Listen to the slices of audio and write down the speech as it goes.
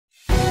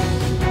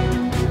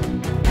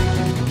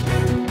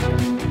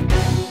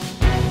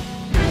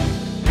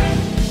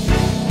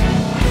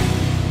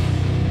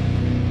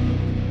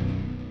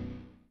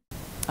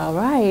All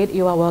right,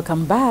 you are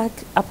welcome back,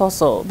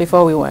 Apostle.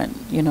 Before we went,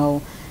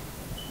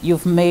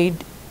 you've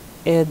made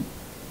it.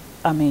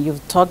 I mean,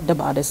 you've talked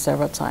about it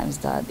several times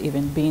that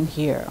even being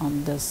here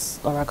on this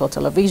Oracle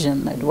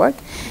Television Network,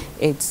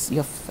 it's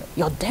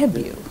your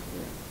debut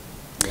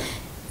Yeah.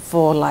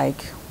 for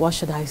like, what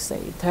should I say,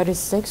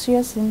 36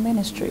 years in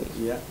ministry.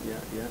 Yeah.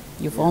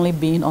 You've only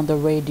been on the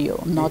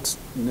radio, not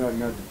No,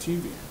 the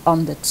TV.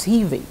 on the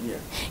TV.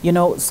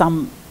 Yeah.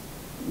 Some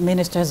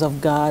ministers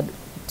of God,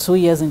 2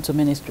 years into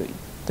ministry,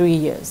 3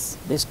 years,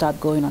 they start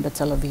going on the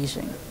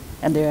television.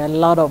 And there are a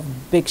lot of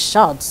big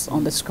shots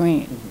on the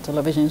screen,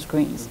 television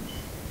screens.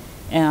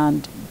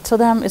 And to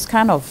them, it's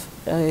kind of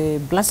a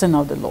blessing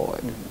of the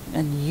Lord.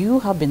 And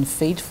you have been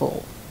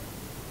faithful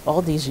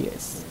all these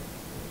years.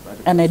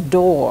 And a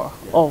door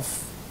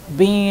of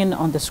being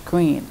on the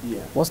screen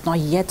was not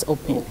yet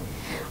open.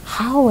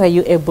 How were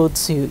you able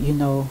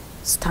to,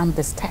 stand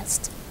this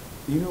test?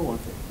 You know one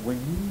thing, when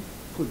you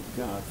put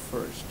God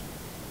first,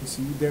 you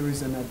see, there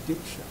is an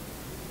addiction.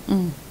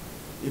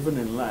 Even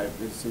in life,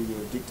 they say you're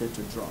addicted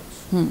to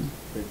drugs.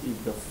 But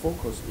if the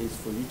focus is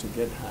for you to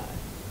get high,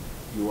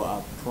 you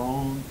are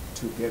prone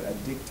to get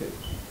addicted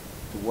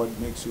to what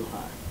makes you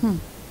high.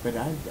 But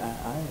I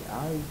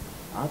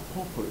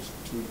purpose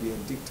to be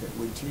addicted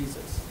with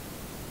Jesus.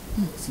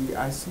 See,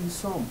 I see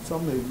some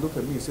they look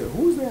at me and say,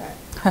 who's that?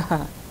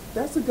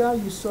 That's the guy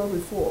you saw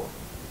before.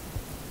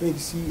 But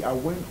see, I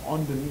went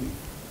underneath.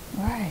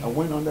 Right. I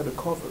went under the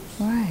covers.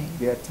 Right.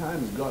 There are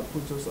times God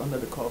puts us under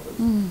the covers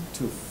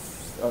to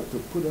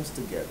put us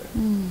together.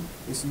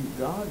 You see,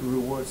 God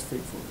rewards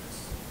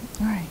faithfulness,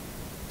 Right.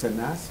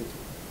 tenacity,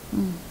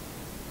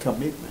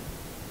 commitment.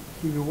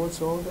 He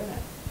rewards all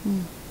that.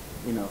 And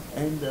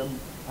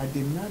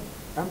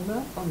I'm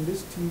not on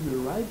this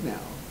TV right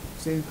now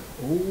saying,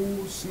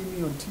 oh, see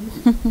me on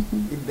TV.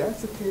 If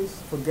that's the case,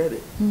 forget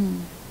it.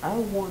 I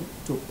want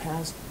to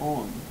pass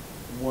on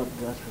what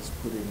God has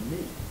put in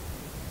me.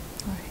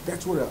 Right.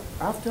 That's what,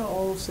 after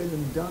all said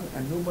and done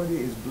and nobody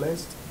is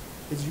blessed,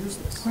 it's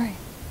useless. Right.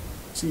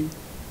 See,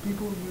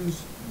 people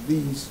use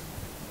these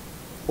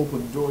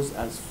open doors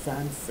as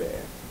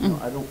fanfare.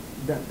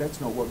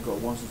 That's not what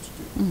God wants us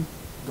to do.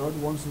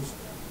 God wants us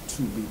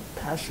to be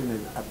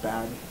passionate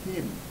about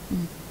Him,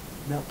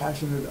 not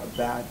passionate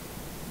about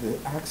the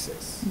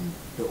access,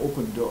 the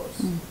open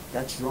doors.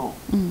 That's wrong.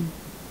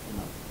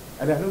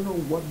 And I don't know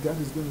what God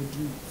is going to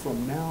do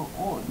from now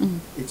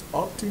on. It's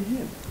up to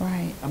Him.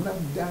 Right. I'm not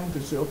dying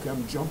to say, okay,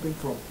 I'm jumping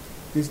from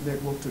this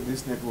network to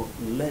this network.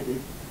 Let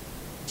it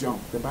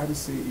jump. The Bible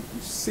says, if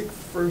you seek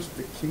first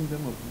the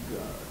kingdom of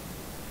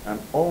God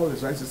and all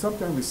is right. So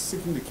sometimes we're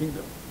seeking the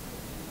kingdom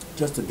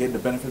just to get the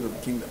benefit of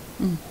the kingdom.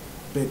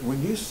 But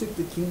when you seek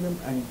the kingdom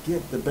and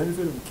get the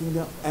benefit of the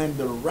kingdom and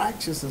the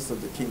righteousness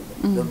of the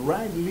kingdom, the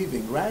right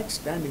living, right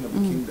standing of the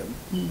kingdom,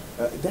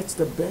 that's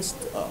the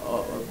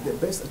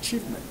best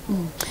achievement.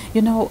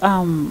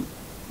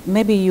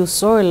 Maybe you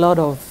saw a lot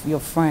of your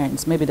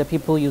friends, maybe the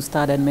people you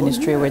started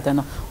ministry with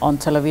and on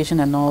television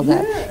and all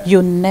that.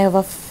 You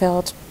never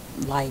felt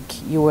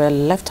like you were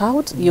left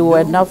out? You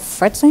were not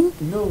fretting?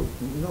 No,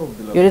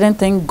 beloved. You didn't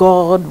think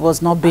God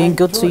was not being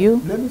good to you?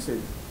 Let me say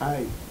this.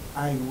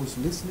 I was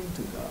listening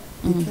to God.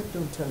 He kept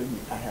on telling me,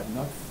 I have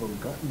not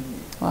forgotten you.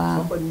 Wow.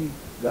 Somebody,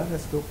 God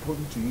has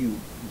spoken to you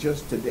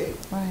just today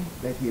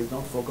that He has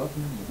not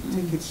forgotten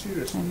you. Take it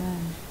seriously. Amen.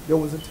 There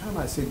was a time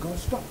I said, God,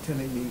 stop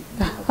telling me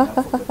you have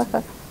not forgotten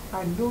me.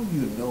 I know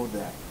you know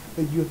that,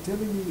 but you're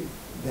telling me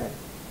that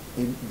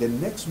in the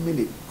next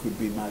minute could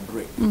be my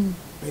break.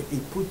 But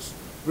it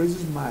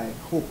raises my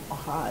hope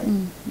high.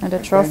 And the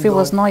trophy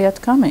was not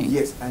yet coming.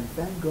 Yes, and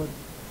thank God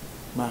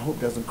my hope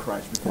doesn't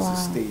crash because it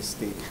stays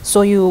steady.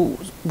 So you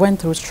went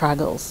through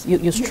struggles.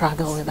 You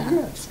struggle with that.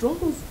 Yeah,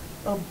 struggles.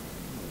 The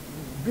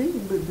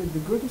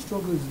greatest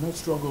struggle is not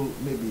struggle,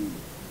 maybe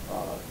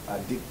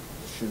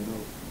addiction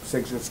or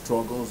sexual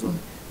struggles. Or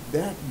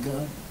that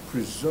God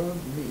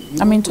preserved me.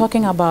 I mean,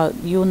 talking about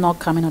you not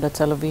coming on the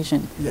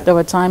television. There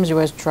were times you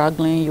were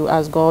struggling. You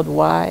asked God,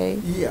 why?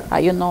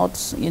 Are you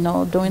not,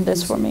 doing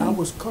this for me? I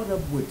was caught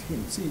up with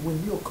Him. See,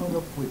 when you're caught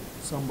up with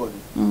somebody,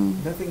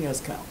 nothing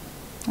else counts.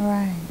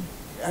 Right.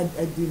 I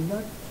did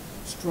not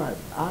strive.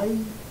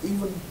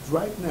 Even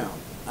right now,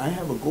 I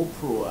have a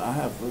GoPro, I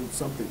have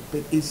something,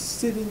 but it's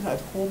sitting at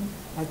home.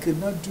 I could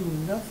not do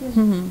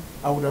nothing.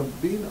 I would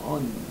have been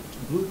on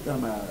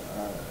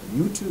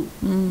YouTube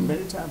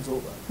many times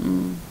over.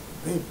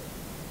 But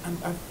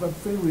I'm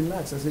very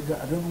relaxed. I said, God,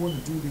 I don't want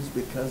to do this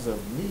because of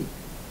me.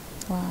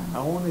 Wow.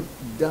 I want it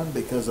done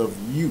because of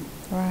you.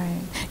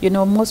 Right.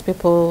 Most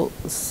people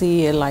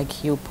see it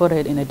like you put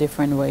it in a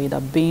different way,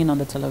 that being on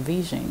the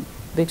television,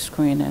 big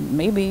screen, and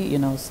maybe,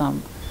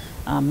 some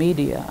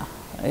media,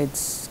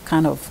 it's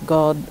kind of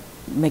God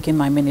making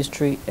my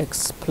ministry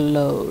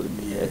explode,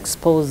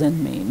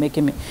 exposing me,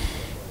 making me,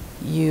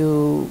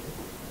 you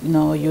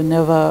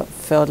never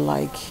felt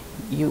like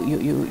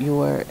you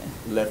were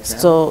Left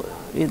still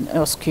in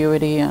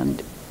obscurity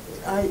and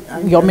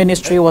your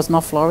ministry was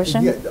not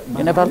flourishing? Yeah,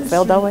 you never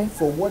felt that way?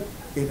 For what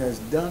it has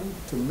done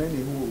to many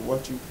who were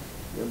watching,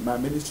 My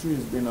ministry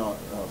has been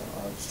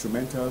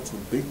instrumental to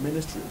big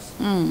ministries.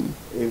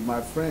 If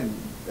my friend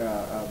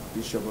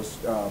Bishop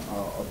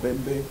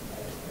Obembe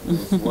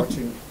is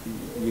watching,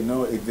 you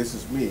know, if this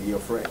is me, your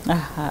friend.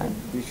 And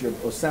Bishop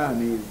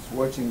Osani is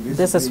watching.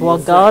 This is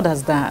what God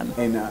has done.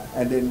 And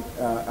then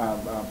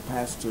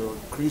Pastor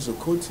Chris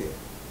Okotie,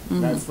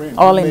 my friend.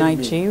 All in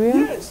Nigeria?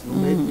 Yes, who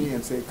made me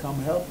and said, come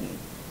help me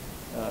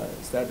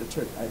start the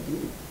church. I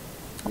did.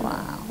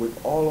 Wow.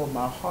 With all of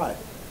my heart.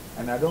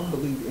 And I don't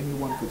believe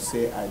anyone could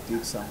say I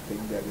did something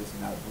that is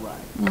not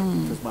right.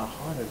 Because my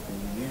heart has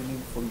been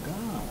yearning for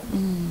God.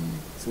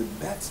 So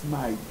that's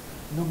my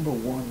number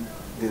one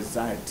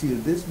desire till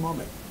this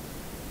moment.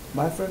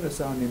 My friend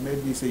Asani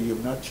made me say,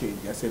 you've not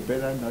changed. I said,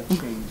 better not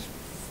change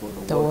for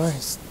the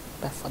worst.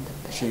 But for the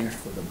best. Change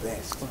for the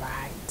best.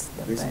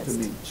 Right. Listen to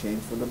me.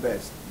 Change for the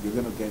best. You're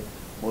going to get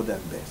more than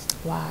best.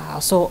 Wow.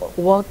 So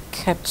what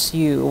kept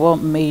you, what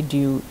made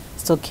you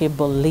still keep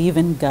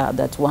believing God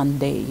that one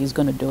day He's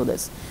going to do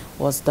this?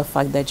 Was the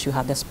fact that you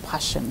had this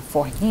passion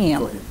for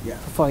Him,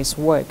 for His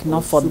work,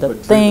 not for the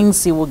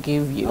things He will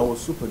give you. I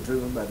was super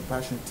driven by the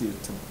passion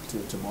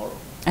till tomorrow.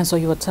 And so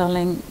you were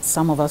telling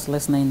some of us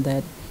listening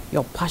that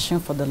your passion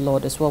for the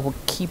Lord is what will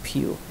keep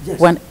you,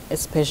 when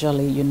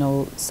especially, you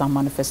know, some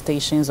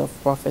manifestations of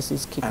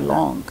prophecies keep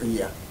long.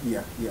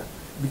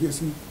 Because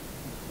see,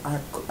 I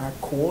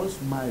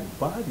caused my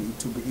body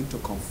to begin to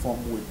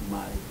conform with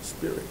my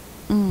spirit.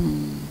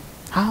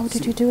 How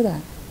did you do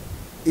that?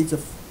 It's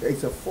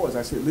a force.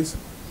 I said, listen,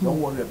 don't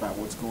worry about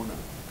what's going on.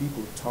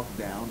 People talk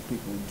down,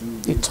 people do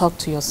this. You talk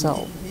to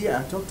yourself. Yeah,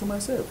 I talk to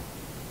myself.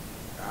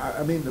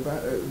 I mean, the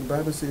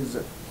Bible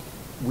says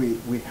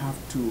we have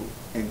to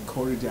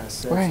encourage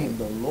ourselves in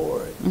the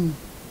Lord.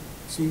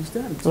 See, he's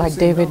done. Like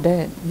David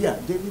did. Yeah,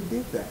 David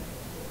did that.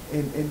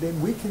 And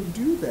then we can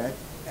do that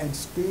and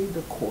stay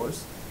the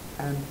course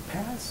and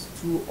pass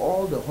through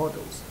all the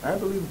hurdles. I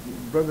believe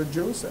Brother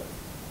Joseph,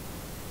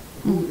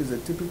 who is a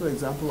typical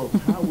example of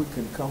how we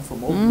can come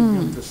from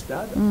obedience to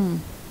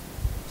stardom,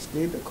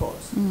 stayed the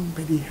course.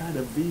 But he had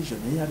a vision,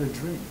 he had a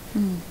dream.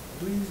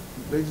 Please,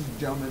 ladies and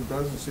gentlemen,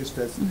 brothers and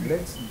sisters,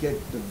 let's get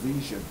the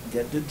vision,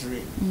 get the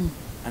dream,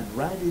 and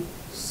write it,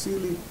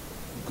 seal it,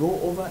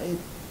 go over it,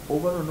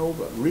 over and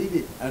over, read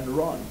it and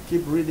run.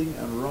 Keep reading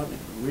and running,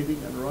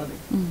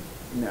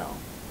 Now,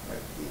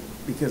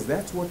 because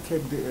that's what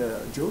kept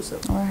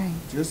Joseph. Right.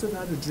 Joseph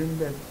had a dream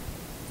that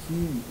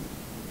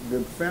the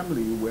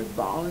family were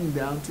bowing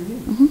down to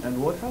him.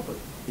 And what happened?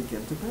 It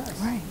came to pass.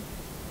 Right.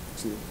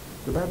 See,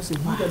 the Bible says,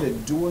 he that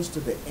endures to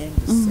the end,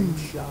 the same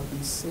shall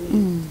be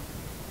saved.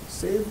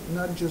 Saved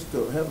not just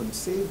to heaven,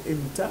 saved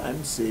in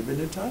time, saved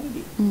in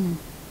eternity.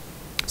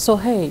 So,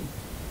 hey,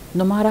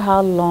 no matter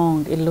how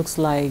long it looks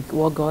like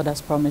what God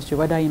has promised you,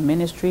 whether in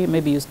ministry,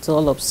 maybe you're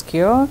still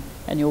obscure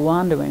and you're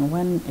wondering,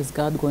 when is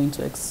God going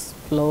to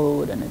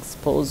explode and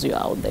expose you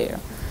out there?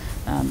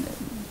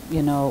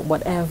 You know,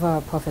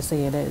 whatever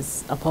prophecy it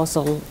is,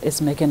 Apostle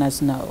is making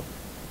us know.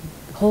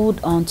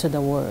 Hold on to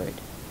the word.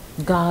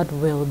 God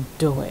will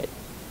do it.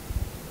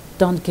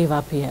 Don't give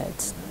up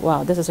yet.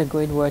 Wow, this is a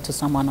great word to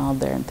someone out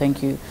there, and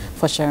thank you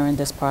for sharing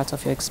this part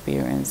of your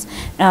experience.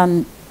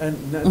 And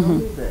not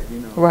only that, you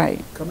know,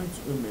 coming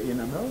to, in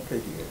America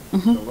here,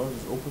 the Lord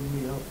has opened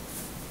me up.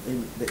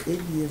 In the 8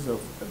 years of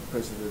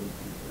President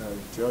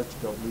George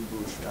W.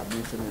 Bush, I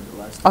mentioned it the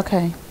last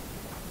time.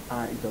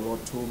 The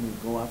Lord told me,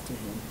 go after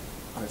him.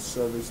 I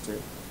serviced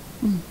it.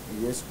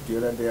 Yes, the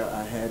other day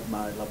I had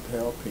my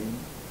lapel pin.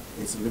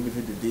 It's a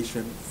limited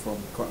edition from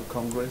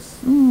Congress,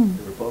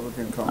 the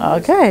Republican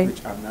Congress,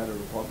 which I'm not a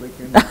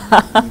Republican,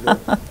 I'm neither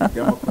a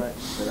Democrat,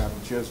 but I'm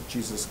just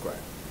Jesus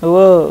Christ.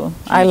 Whoa,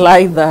 Jesus I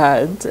like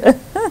Christ. That.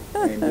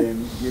 And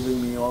then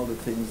giving me all the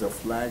things, a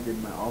flag in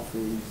my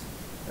office.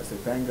 I said,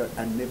 thank God,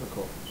 and never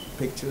call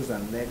pictures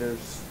and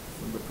letters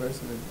from the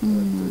president,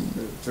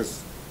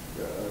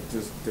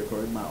 just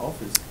decorate my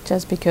office.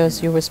 Just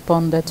because you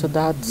responded to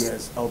that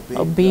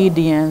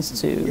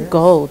obedience to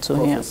go to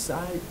him.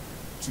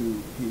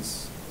 To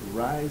his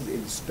rise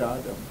in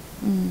stardom,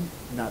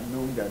 not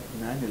knowing that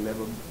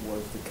 9/11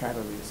 was the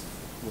catalyst,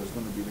 was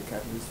going to be the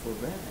catalyst for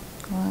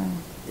that. Wow.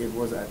 It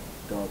was at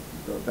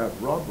that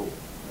rubble,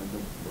 and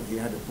he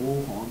had a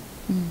bullhorn,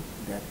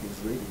 that his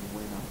rating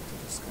went up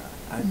to the sky.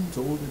 I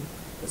told him,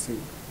 I said,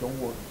 don't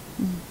worry.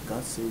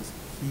 God says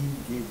he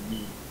gave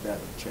me that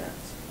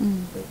chance,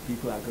 that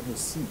people are going to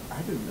see.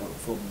 I didn't know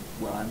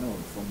I know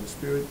from the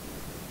Spirit,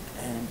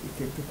 and it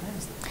came to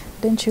pass.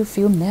 Didn't you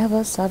feel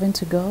nervous having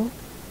to go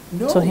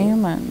to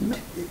him? And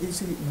you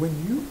see, when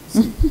you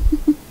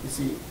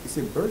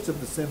see, birds of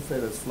the same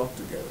feathers flock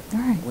together.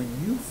 Right. When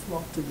you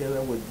flock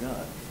together with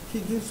God,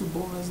 He gives you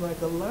bonus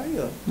like a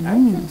liar. I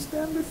can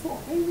stand before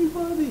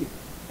anybody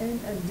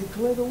and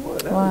declare the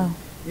word. Wow.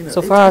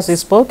 So far as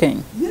He's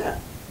spoken. Yeah.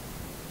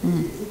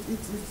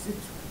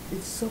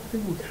 It's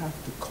something we have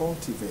to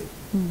cultivate.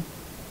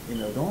 You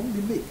know, don't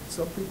mimic.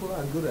 Some people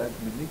are good at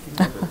mimicking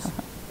others,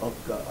 or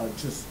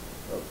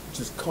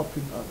just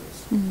copying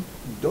others.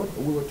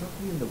 We were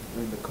talking in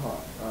the car.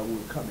 We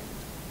were coming.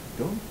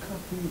 Don't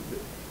copy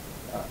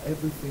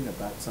everything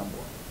about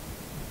someone.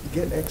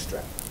 Get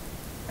extra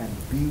and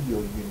be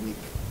your unique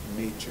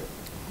nature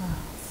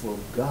for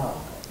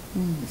God.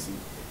 You see,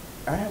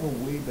 I have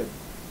a way that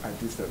I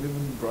do stuff,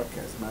 even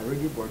broadcast. My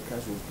radio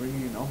broadcast was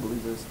bringing in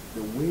unbelievers.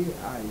 The way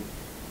I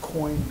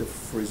coined the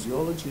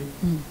phraseology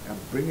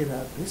and bring it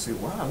out, they say,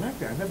 wow, I like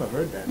that. I never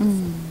heard that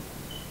before.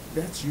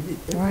 That's unique.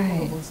 Every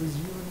one of us is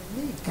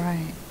unique.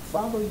 Right.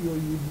 Follow your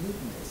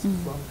uniqueness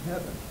from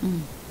heaven,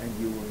 and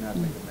you will not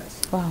make a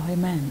mess. Wow,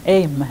 amen,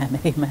 amen,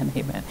 amen,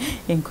 amen.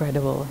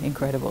 Incredible,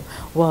 incredible.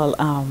 Well,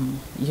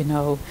 you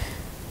know,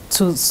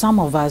 to some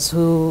of us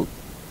who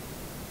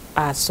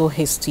are so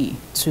hasty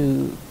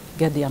to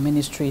get their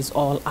ministries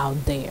all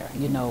out there,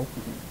 you know,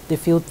 they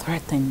feel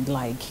threatened,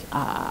 like,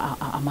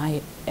 am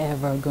I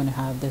ever going to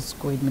have this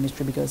great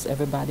ministry because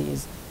everybody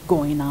is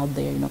going out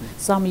there, you know.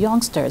 Some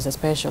youngsters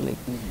especially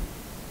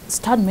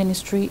start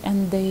ministry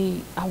and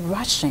they are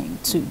rushing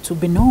to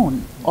be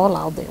known all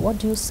out there. What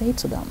do you say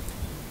to them?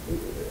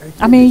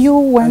 I mean, you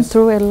went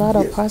through a lot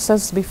of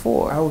process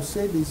before. I will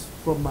say this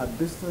from my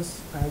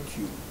business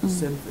IQ,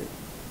 same thing.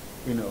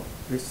 You know,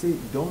 they say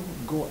don't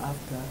go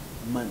after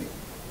money.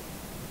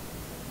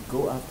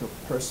 Go after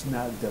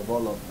personal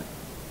development.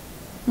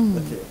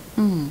 Okay.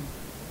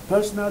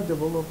 Personal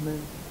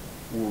development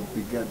will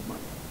beget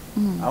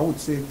money. I would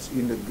say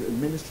in the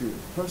ministry,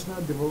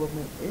 personal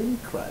development in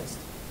Christ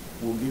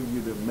will give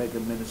you the mega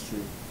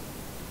ministry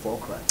for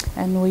Christ.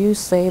 And will you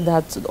say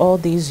that all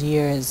these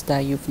years that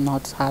you've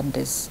not had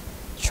this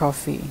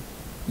trophy,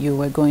 you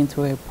were going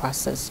through a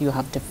process, you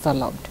have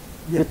developed?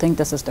 Yeah. You think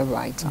this is the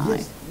right time?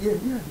 Yes.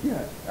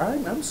 Yeah.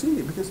 I'm seeing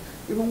it because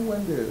even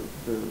when the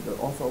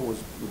offer was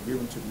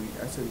given to me,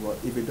 I said, well,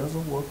 if it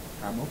doesn't work,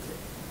 I'm okay.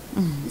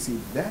 You see,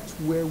 that's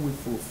where we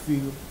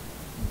fulfill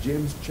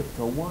James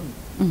chapter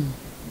 1,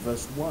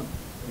 verse 1.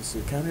 He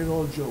said, count it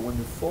all joy when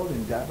you fall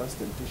in diverse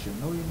temptation,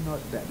 knowing not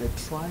that the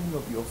trying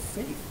of your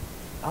faith,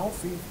 our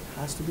faith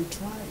has to be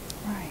tried.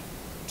 Right.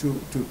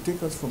 To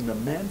take us from the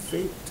man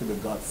faith to the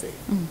God faith.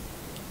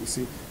 You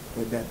see,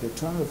 that the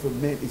trying of a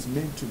man is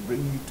meant to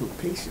bring you to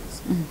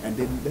patience. And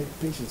then let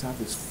patience have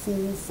its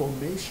full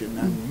formation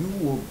and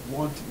you will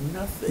want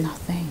nothing.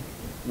 Nothing.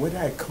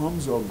 Whether it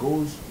comes or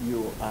goes,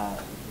 you are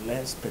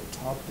less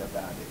perturbed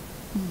about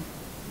it.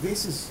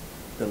 This is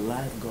the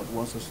life God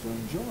wants us to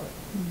enjoy.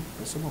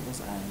 But some of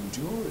us are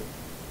enduring.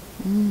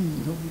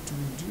 You don't need to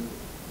endure.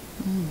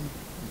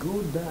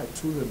 Go die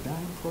through the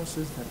dying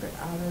process that the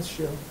outer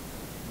shell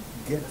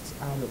gets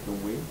out of the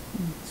way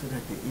so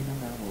that the inner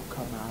man will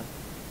come out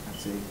and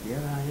say, here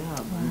I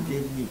am. Wow. You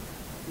gave me.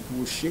 It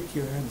will shake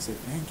your hand and say,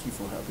 thank you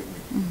for helping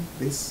me.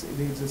 There's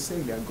a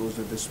saying that goes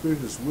that the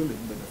spirit is willing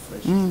but the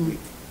flesh is weak.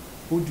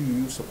 Who do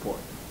you support?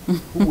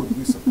 Who would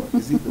we support?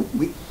 Is it the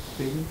weak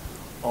thing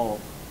or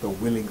the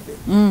willing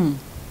thing?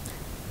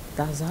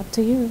 That's up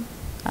to you.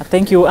 I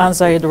think you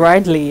answered it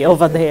rightly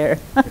over there.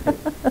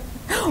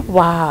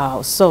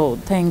 Wow. So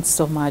thanks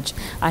so much.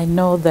 I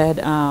know that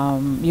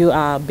you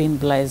are being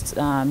blessed.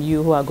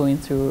 You who are going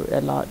through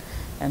a lot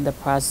in the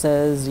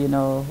process, you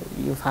know,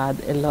 you've had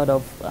a lot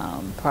of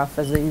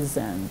prophecies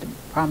and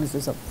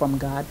promises from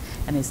God,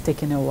 and it's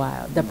taken a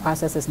while. The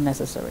process is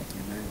necessary.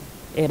 Amen.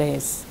 It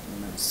is.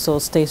 Amen. So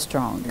stay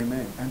strong.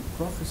 Amen. And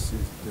prophecy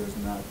does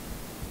not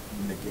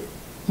negate.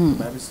 The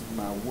Bible says,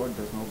 my word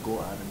does not go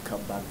out and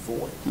come back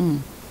void.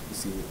 You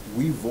see,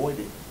 we void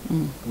it.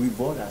 We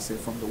void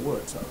ourselves from the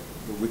word. So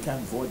we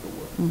can't void the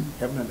word.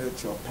 Heaven and earth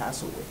shall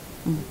pass away.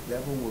 The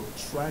devil will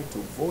try to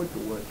void the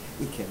word.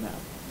 It cannot.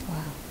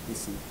 Wow. You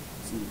see,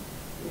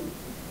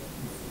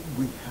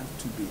 we have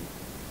to be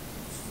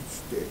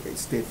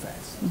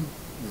steadfast.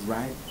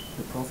 Write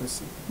the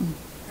prophecy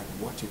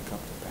and watch it come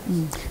to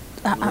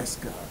pass. Bless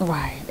God.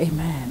 Right.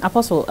 Amen.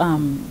 Apostle,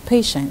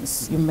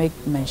 patience. You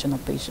make mention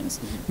of patience.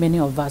 Many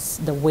of us,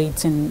 the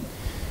waiting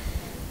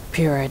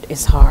period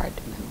is hard.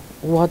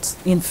 What,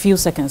 in few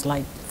seconds,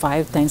 like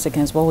 5-10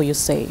 seconds, what will you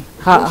say?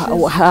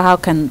 How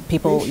can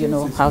people, you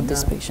know, have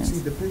this patience? See,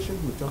 the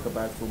patience we talk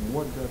about from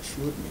what God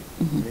showed me.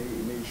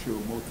 He may show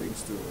more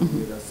things to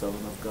the other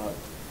servant of God.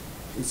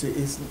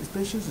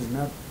 Patience is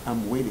not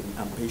I'm waiting,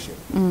 I'm patient.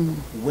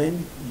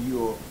 When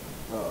your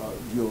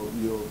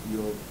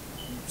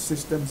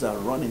systems are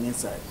running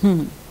inside,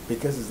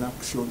 because it's not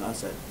shown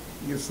outside.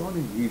 You're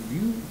running.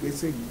 If they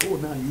say go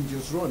now, you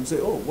just run. Say,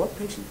 oh, what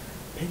patience?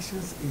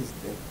 Patience is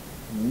the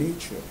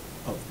nature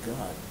of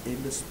God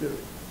in the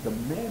spirit. The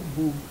man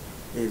who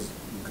is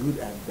good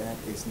at that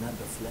is not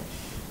the flesh.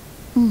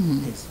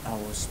 It's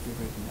our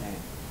spirit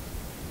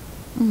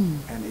man.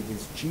 And it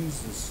is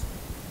Jesus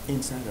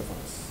inside of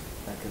us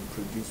that can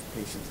produce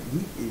patience.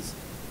 And he is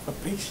a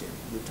patient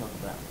we talk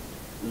about.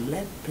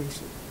 Let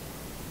patience,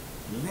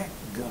 let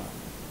God,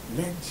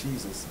 let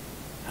Jesus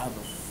have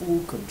a full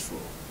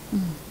control.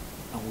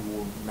 And we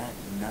will lack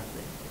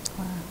nothing.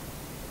 Wow.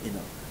 You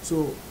know.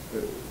 So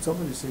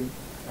somebody say,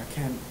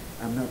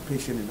 I'm not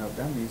patient enough.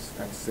 That means,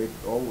 I say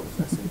always,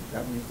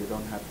 that means they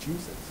don't have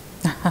Jesus.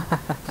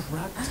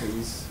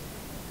 Practice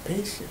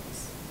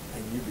patience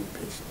and you be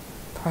patient.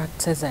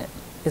 Practice it.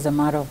 It's a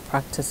matter of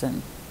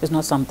practicing. It's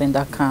not something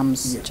that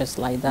comes just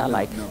like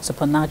that,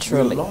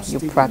 supernaturally. You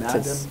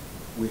practice.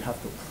 we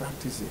have to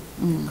practice it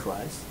in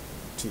Christ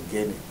to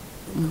gain it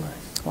in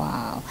Christ.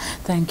 Wow.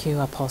 Thank you,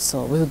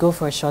 Apostle. We'll go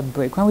for a short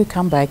break. When we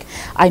come back,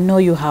 I know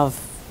you have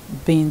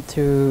been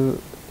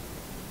through,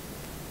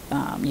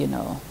 you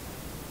know,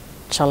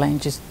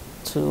 challenges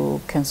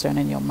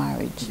concerning your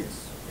marriage.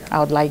 Yes. I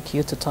would like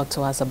you to talk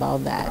to us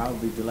about that. I'll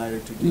be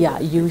delighted to do Yeah,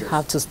 that. you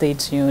have to stay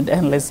tuned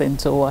and listen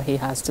to what he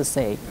has to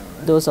say.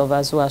 Right. Those of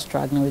us who are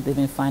struggling with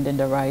even finding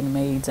the right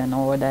mates and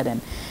all that, and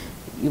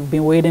you've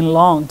been waiting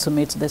long to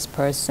meet this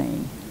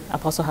person,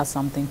 Apostle has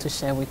something to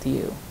share with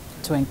you,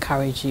 to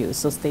encourage you.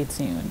 So stay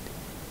tuned.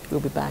 We'll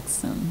be back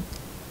soon.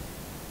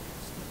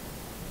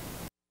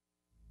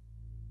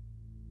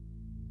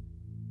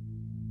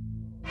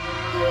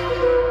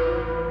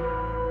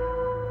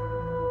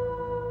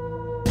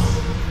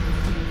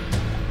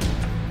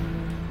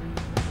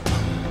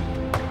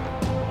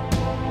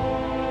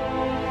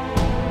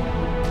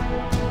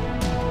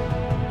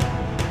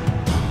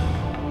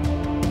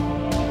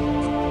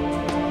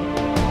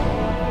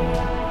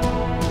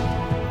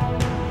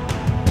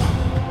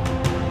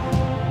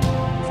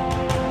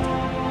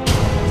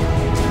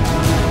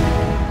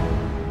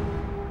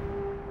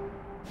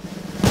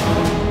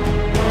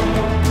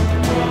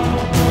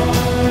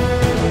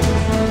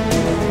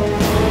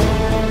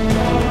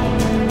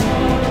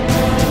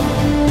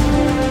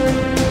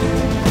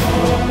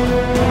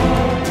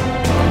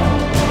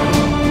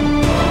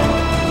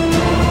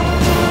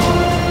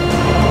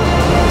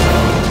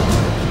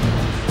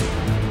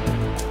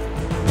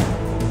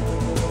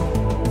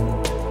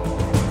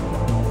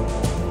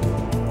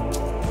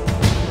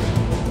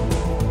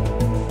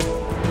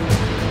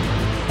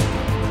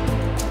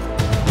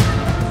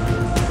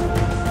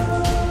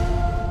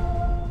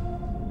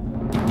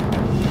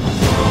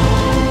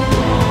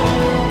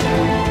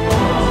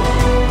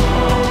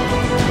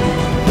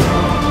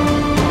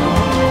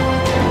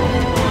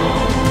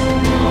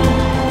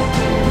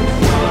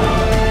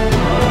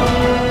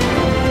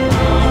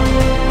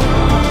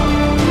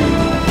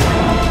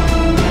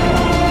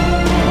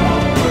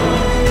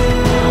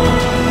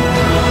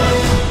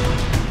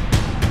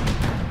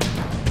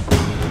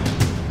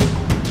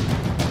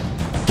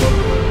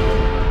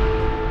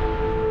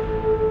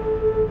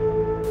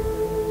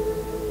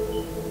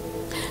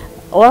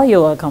 Well,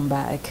 you're welcome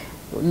back.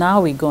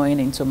 Now we're going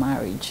into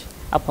marriage.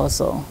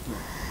 Apostle,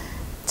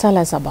 tell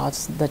us about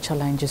the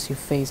challenges you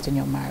faced in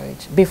your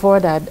marriage. Before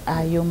that,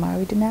 are you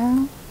married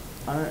now?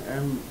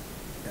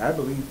 I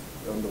believe,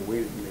 on the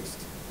waiting list.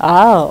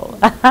 Oh.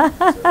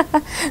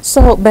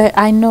 So, but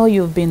I know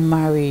you've been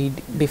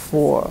married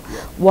before. Yeah.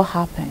 What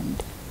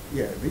happened?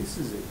 Yeah, this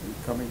is it.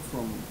 Coming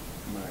from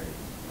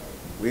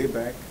my way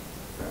back,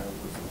 I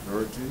was a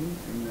virgin,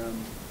 and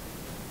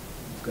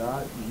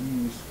God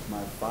used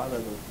my father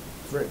to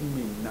threaten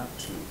me not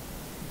to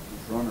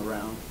run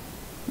around.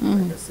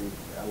 Like I said,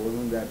 I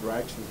wasn't that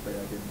righteous, but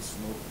I didn't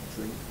smoke,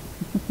 drink,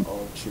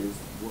 or chase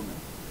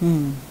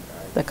women.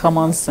 The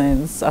common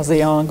sense as a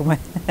young man.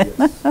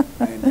 Yes,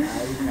 and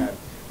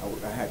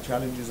I had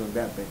challenges on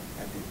that, but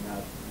I did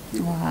not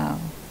give Wow. up.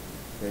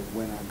 But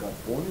when I got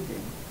born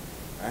again,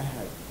 I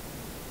had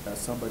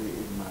somebody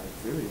in my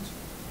village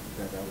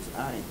that I was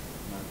eyeing.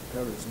 My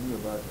parents knew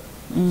about her.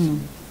 She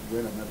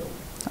went another one.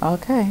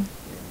 Okay.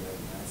 And then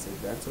I said,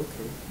 that's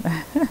okay.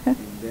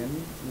 And then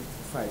the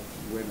fight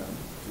went on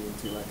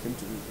until I came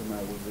to when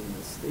I was in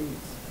the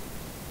States,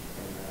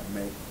 and I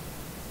met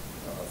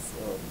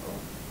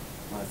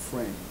my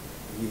friend.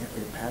 He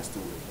passed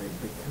away, but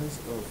because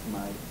of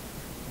my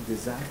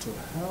desire to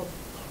help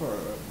her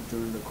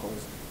during the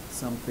course,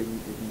 something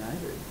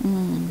ignited.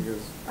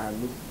 Because I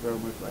looked very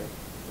much like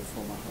the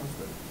former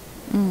husband.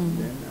 And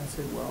then I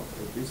said, well,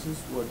 if this is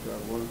what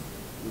God wants,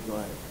 we go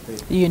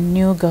ahead. You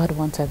knew God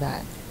wanted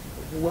that.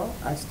 Well,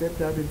 I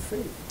stepped out in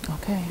faith.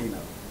 Okay. You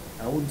know,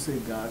 I wouldn't say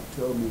God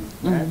told me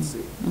that's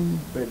it,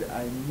 but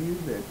I knew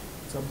that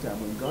sometimes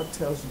when God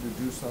tells you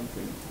to do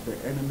something, the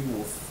enemy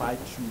will fight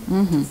you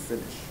to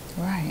finish.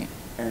 Right.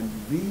 And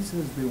this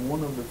has been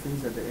one of the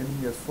things that the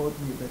enemy has fought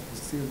me, but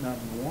he's still not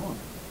won.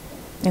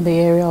 In the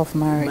area of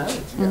marriage.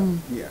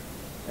 Yeah.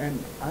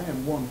 And I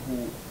am one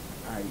who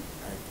I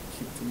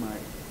keep to my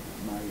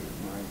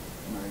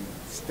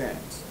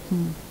stance.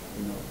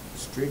 You know,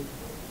 strict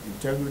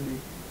integrity.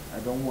 I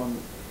don't want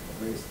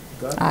to raise.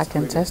 I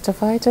can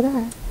testify to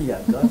that.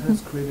 Yeah, God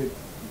has created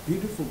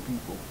beautiful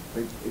people,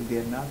 but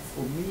they're not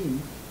for me,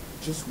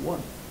 just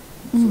one.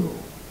 So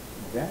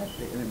that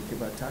the enemy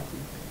kept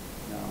attacking.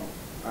 Now,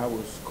 I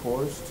was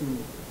caused to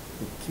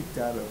be kicked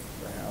out of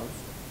the house.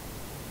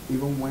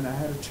 Even when I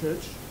had a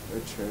church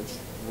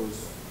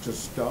was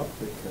just stopped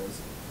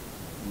because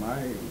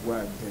my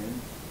wife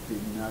then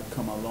did not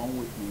come along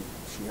with me.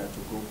 She had to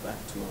go back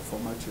to her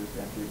former church,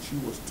 and she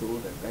was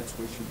told that that's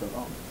where she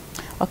belonged.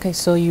 Okay,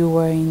 so you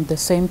were in the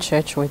same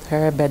church with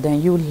her, but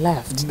then you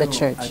left the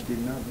church. I did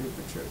not leave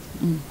the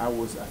church. I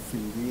was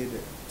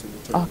affiliated to the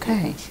church.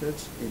 Okay. The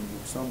church in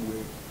some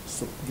way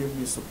gave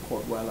me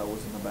support while I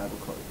was in the Bible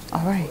college.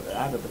 All right. So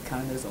out of the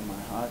kindness of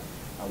my heart,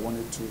 I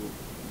wanted to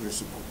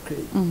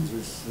reciprocate,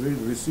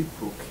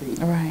 reciprocate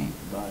Right.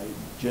 by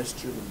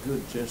gestures,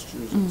 good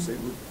gestures, and say,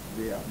 look,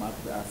 they are my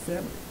our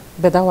family.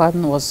 But that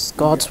one was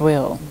God's Yeah.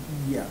 will.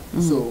 Yeah.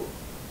 Mhm. So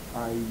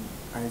I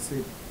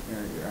said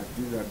I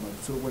do that much.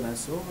 So when I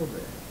saw her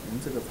there,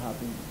 instead of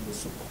having the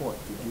support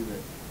to do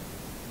that,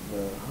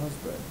 the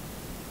husband,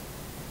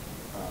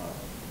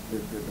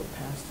 the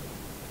pastor,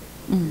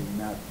 Mm. did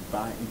not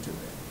buy into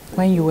that.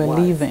 When The you were wife-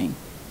 leaving,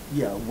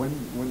 Yeah,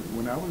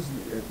 when I was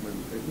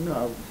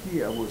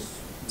here, I was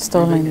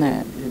Still living in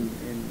that.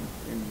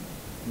 in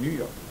New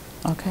York.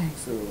 okay.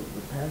 So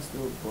the pastor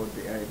bought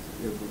the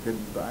idea,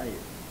 didn't buy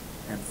it,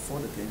 and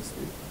fought against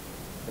it.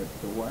 But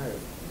the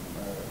wife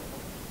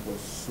was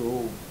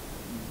so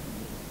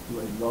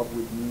in love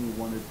with me,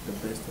 wanted the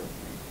best of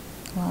me.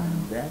 Wow.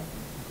 And that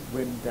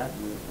went that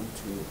way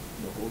until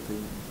the whole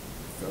thing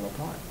fell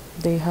apart.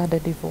 They had a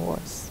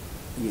divorce.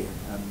 Yeah,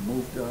 and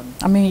moved on.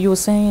 I mean, you were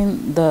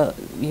saying the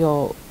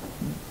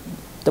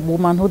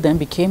woman who then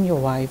became your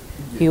wife,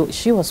 Yeah.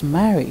 she was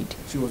married.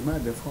 She was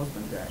married, the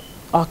husband died.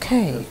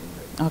 Okay. Husband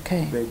died.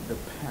 Okay. But the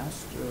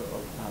pastor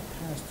of our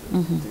pastor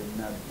Mhm. did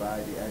not buy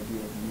the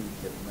idea of me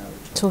getting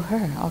married To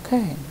her.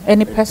 Okay.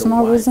 Any The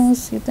personal wife.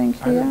 reasons you think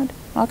I he don't- had?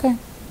 Okay.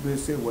 They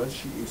say, well,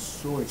 she is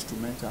so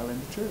instrumental in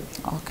the church.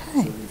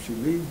 Okay. So if she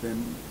leaves, then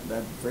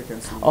that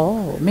vacancy. will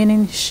Oh, be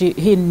meaning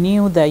he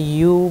knew that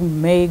you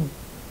may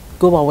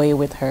go away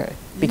with her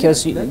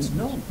because Yeah, that's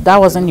known. that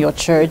wasn't your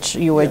church.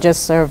 You were Yeah.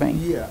 just serving.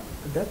 Yeah,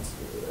 that's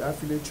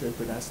affiliate church,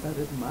 but I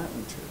started my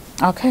own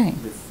church Okay.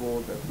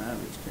 before that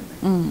marriage came in.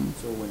 Mm.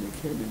 So when it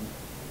came in,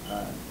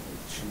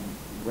 she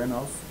went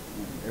off,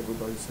 and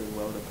everybody said,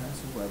 well, the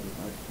pastor's wife is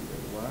not here.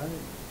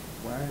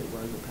 Why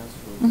is the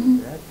pastor's wife Mhm.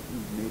 like that?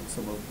 It made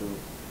some of the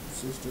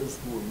sisters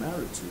who were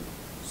married to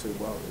say,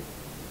 well,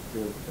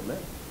 they're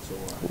elect. So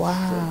I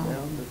Wow. shut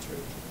down the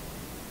church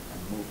and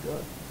moved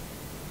on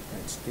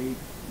and stayed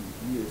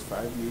years,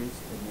 5 years,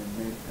 and then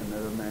met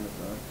another man of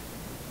God,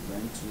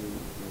 went to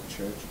the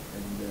church,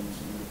 and then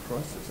in the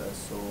process I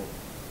saw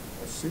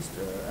a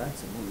sister. I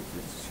asked him, who is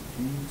this?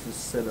 He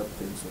just set up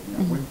things for me.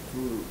 I Mhm. went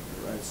through the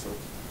right sort,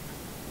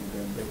 and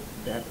then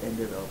that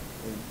ended up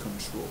in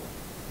control.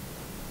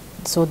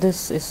 So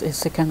this is his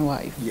second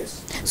wife.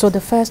 Yes. So the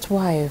first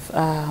wife,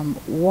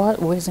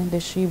 what reason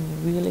did she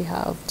really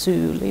have to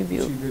leave She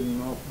you? did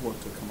not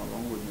want to come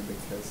along with me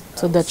because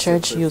So I the was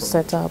church separate you from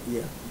set the up?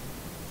 Yeah.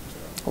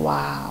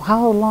 Wow.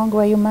 How long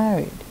were you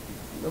married?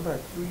 About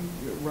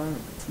around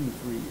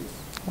 2-3 years.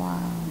 Wow.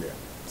 Yeah.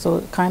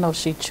 So kind of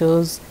she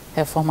chose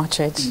her former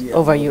church Yeah,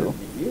 over more you. than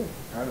me.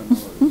 Yeah, I don't know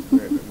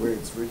where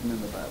it's written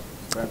in the Bible.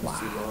 The Bible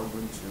says, Wow. "Well,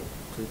 when you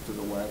cleave to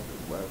the wife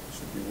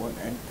should be one,"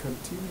 and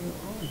continue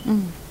on.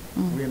 Mm,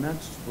 mm. We're not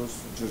supposed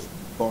to just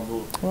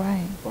bundle,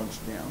 Right. bunch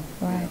down.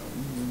 Right.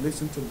 You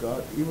listen to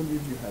God, even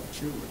if you have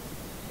children.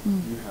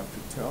 Mm. You have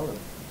to tell them,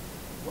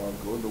 well,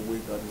 go the way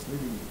God is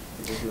leading you.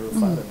 Because your Mm.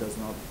 father does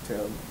not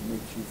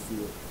make you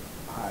feel,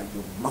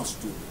 you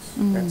must do this.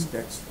 Mm.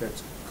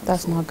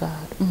 That's control. not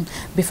God. Mm.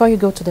 Before you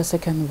go to the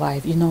second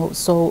wife,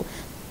 so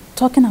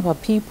talking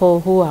about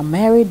people who are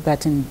married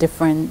but in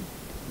different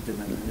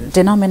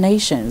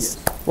denominations,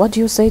 Yes. what do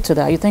you say to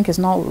that? You think it's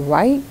not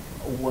right?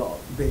 Well,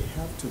 they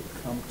have to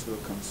come to a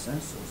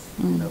consensus,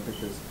 Mm.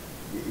 because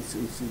it's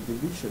a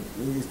division.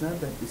 It's not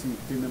that,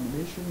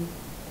 denomination,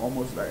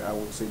 almost like I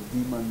would say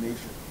demon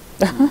nation,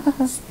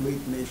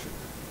 split nation.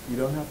 You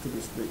don't have to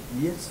be split.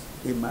 Yes,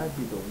 it might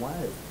be the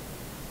wife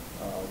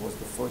was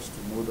the first to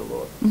know the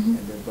Lord, Mhm.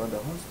 and then brought the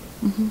husband.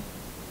 Hmm.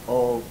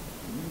 Or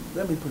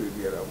let me put it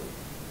the other way: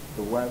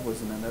 the wife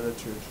was in another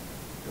church,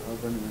 the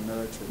husband in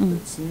another church. Mm.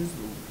 But since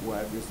the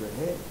wife is the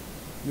head,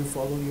 you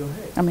follow your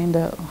head. I mean,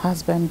 the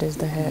husband is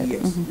the head.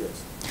 Yes, Mhm. yes.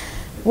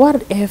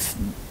 What if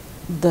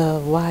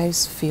the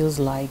wife feels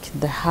like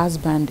the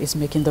husband is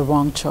making the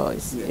wrong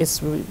choice? Yeah. It's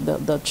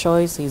the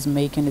choice he's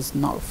making is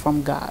not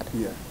from God.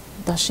 Yeah.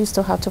 Does she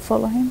still have to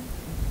follow him?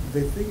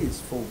 The thing is,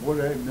 for what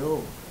I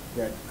know,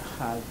 that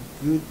her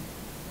good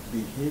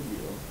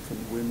behavior can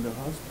win the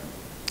husband.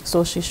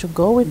 So she should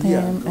go with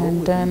Yeah, him go and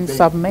with then him.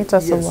 submit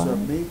as a Yes, wife.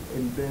 submit,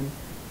 and then,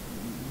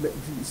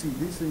 you see,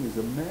 this thing is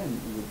a man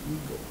with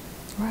ego.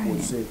 Would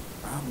Right. say,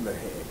 I'm the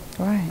head.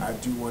 Right. I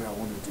do what I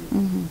want to do.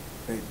 Mhm.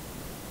 But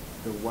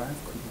the wife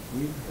could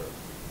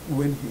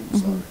win him,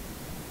 Mhm. sorry.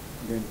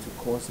 Then to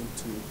cause him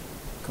to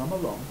come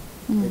along.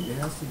 Mm. It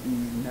has to be,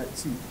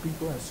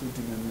 people are so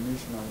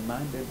denominational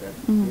minded that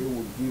Mm. they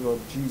will give up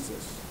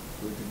Jesus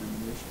to a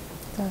denomination.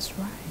 That's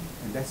right.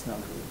 And that's not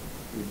good.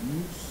 If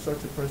you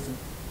such a person,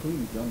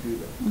 please don't do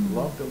that. Mm.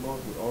 Love the Lord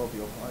with all of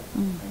your heart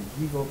Mm. and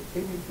give up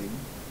anything,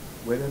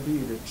 whether it be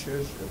the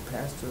church, the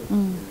pastor,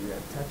 Mm. the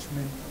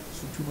attachment,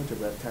 too much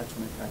of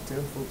attachment. I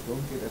tell folks,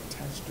 don't get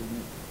attached to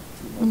me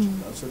too much,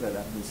 Mm. so that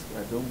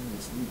I don't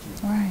mislead you.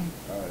 Right.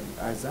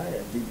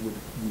 Isaiah did with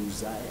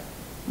Uzziah.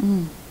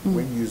 Mm. Mm.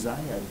 When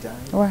Uzziah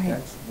died, Right.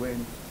 that's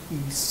when he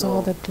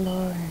Saw the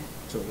glory.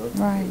 So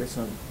Right. let's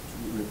not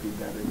repeat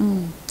that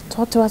anymore. Mm.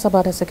 Talk to us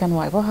about the second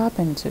wife. What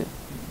happened to?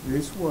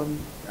 This one,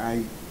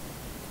 I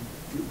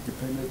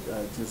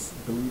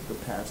just believed the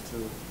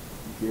pastor,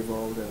 gave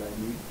all that I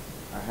need.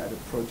 I had a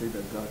project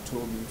that God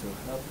told me to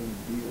help him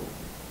build,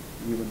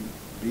 even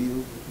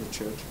build the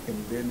church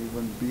and then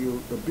even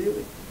build the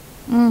building,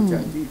 which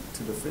I did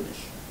to the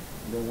finish.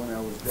 And then when I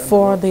was done,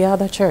 For the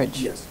other church?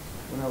 Yes.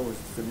 When I was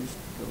finished,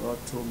 the Lord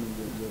told me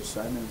that your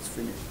assignment is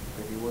finished.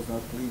 But He was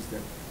not pleased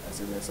that I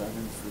said the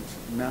assignment is finished.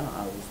 Now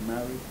I was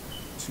married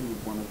to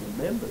one of the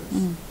members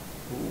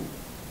who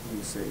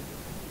he said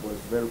was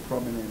very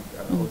prominent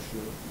Osho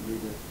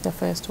leader. The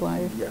first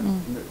wife? Yeah.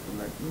 No,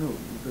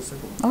 the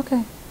second one.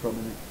 Okay.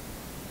 Prominent.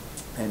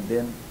 And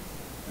then,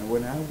 and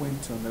when I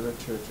went to another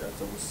church as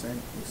I was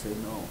sent, he said,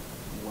 no,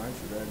 why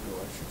should I go?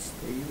 I should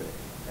stay there.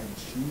 And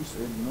she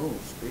said, no,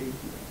 stay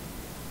here.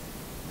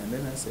 And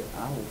then I said,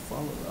 I will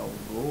follow. I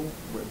will go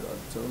where God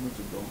told me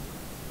to go.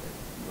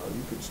 Well,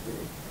 you could stay.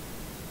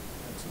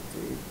 And she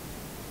did.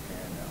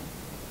 And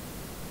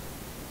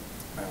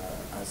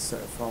I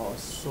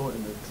saw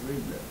in a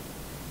dream that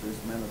this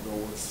man of God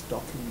was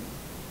stalking me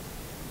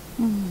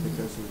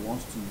because he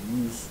wants to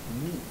use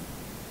me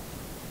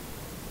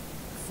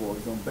for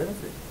his own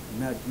benefit,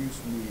 not use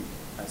me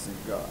as a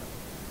God,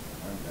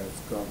 and as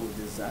God would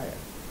desire.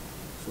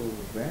 So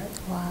that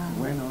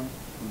went on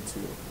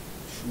until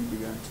she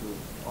began to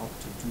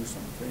opt to do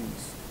some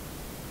things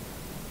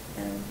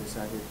and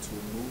decided to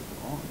move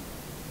on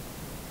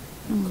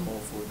and call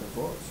for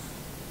divorce.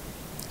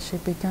 She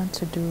began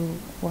to do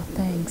what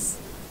things?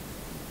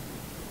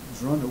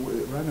 Run away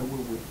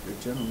with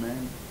a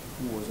gentleman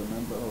who was a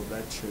member of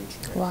that church.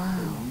 Wow.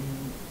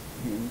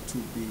 They knew him to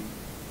be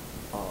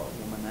a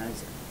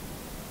womanizer.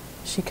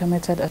 She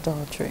committed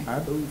adultery. I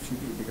believe she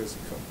did because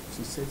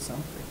she said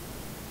something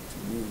to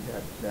me in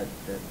that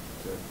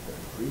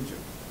region,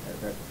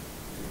 that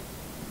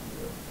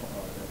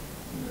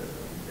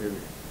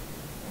area.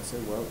 I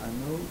said, well, I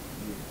know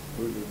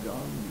you're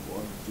gone, you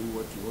want to do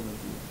what you want to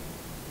do.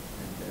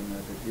 And then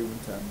at a given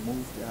time,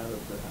 moved out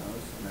of the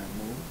house, and I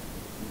moved.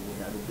 And we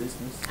had a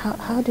business.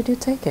 How did you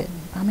take it?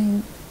 I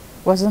mean,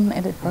 wasn't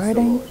it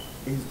hurting?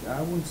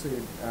 I wouldn't say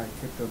I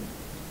kept on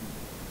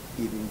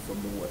eating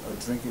from the well, or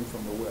drinking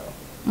from the well.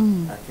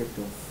 I kept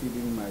on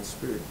feeding my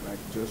spirit. Like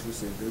Joshua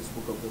said, this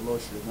book of the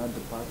Lord shall not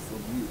depart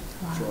from you.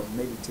 Shall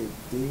meditate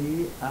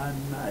day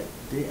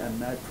and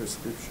night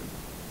prescription.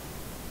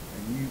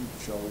 And you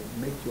shall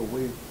make your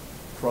way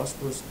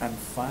prosperous and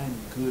find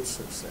good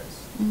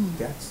success.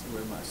 That's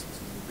where my success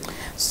has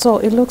been. So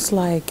it looks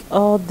like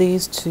all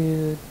these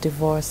two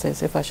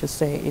divorces, if I should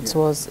say, it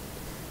was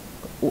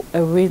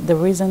the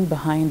reason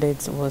behind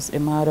it was a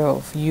matter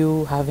of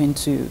you having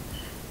to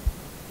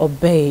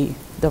obey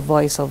the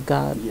voice of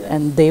God,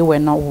 and they were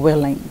not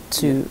willing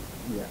to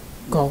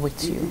go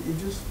with you. It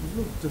just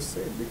looked the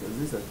same because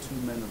these are two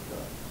men of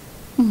God.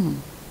 Two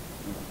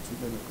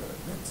men of God.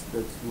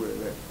 That's where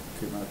that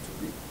came out to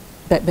be.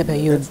 But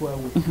that's why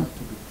we have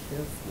to be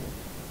careful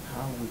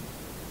how we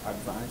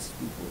advise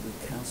people, we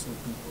counsel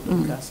people,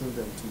 we counsel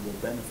them to your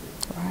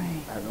benefit.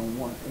 Right. I don't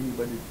want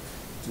anybody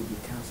to be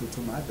counseled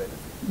to my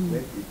benefit.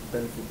 Let the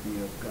benefit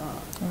be of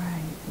God.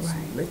 Right, so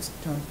let's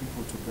turn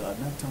people to God,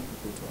 not turn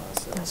people to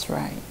ourselves. That's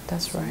right,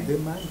 that's right. They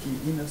might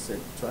be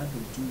innocent, trying to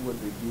do what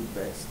they do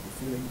best,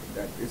 feeling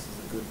that this is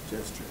a good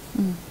gesture,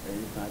 and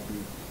it might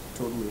be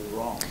totally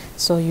wrong.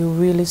 So you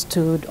really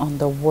stood on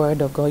the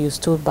word of God. You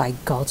stood by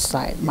God's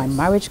side. Yes. My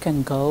marriage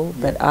can go,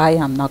 but I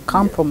am not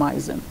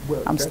compromising.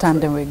 Well, I'm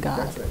standing with God.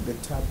 That's right. The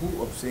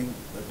taboo of saying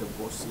a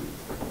divorcee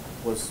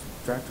was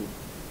trying to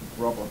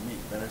rub on me,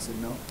 but I said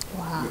no.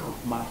 Wow.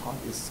 My heart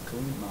is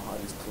clean. My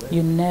heart is clear.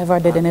 You never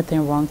did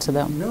anything wrong to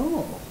them.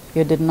 No.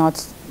 You did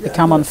not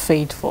become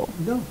unfaithful.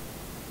 No,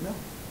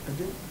 I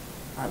didn't.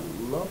 I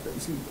love that. You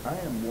see, I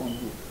am one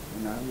who,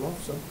 when I love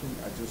something,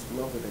 I just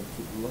love it and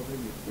keep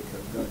loving it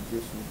because God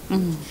gives me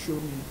to show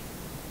me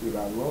if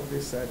I love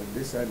this side and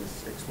this side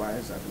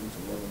expires, I'm going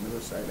to love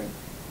another side, and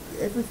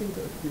everything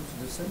God gives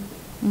the same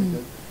thing.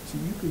 Because,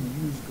 see, you can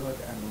use God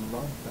and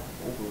love back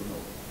over and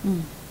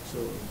over. So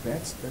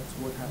that's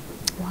what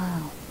happened.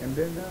 Wow. And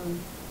then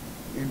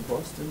in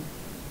Boston,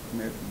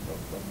 met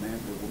a man,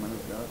 a woman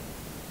of God,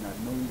 not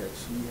knowing that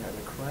she had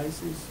a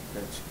crisis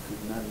that she could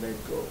not let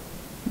go.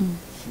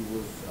 She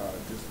was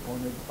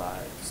disappointed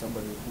by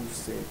somebody who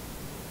said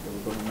they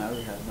were going to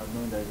marry her, not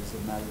knowing that he's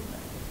a married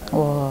man.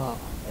 Wow.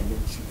 And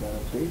then she got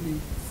a baby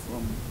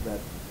from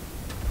that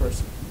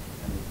person,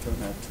 and it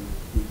turned out to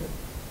be that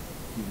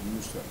he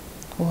used her.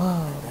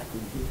 Wow. And that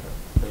didn't hit her.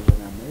 But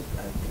when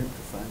I came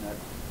to find out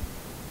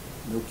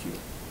no cure.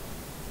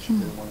 She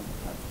didn't want to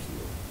have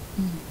cure.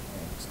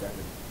 And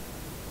started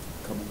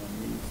coming on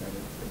me,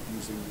 started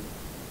abusing me.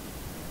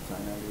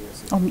 Finally, I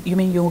said, you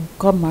mean you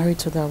got married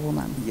to that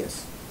woman?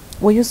 Yes.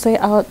 Will you say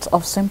out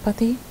of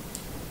sympathy?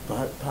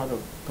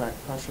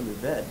 Partially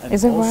that. And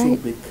is it also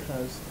right?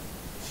 because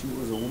she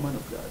was a woman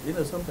of God. You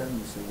know, sometimes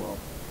you say, well,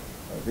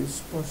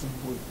 this person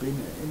who's been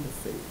in the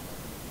faith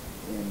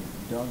and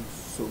done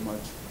so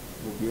much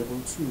will be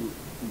able to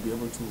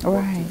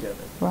work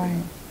together. Right.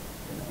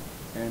 You know?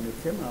 And it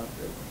came out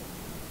that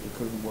it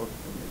couldn't work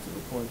for me to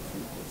the point he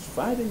was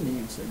fighting me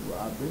and said, well,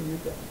 I'll bring you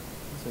down.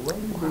 I said, why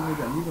do you bring me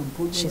down? You don't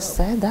put me She up.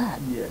 said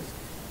that? Yes.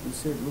 He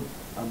said, look,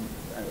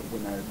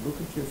 when I look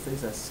at your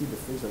face, I see the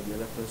face of the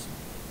other person.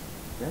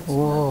 That's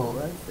Whoa. not the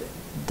right thing.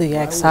 The Why would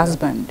I-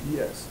 husband.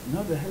 Yes,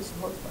 not the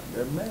husband.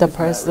 The man The is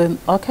person.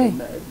 married. Okay.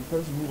 The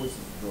person who was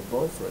the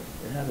boyfriend,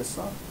 they had a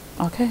son.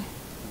 Okay.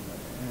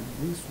 And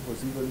this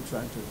was even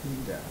trying to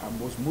hinder. I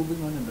was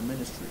moving on in the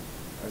ministry.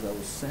 As I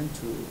was sent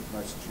to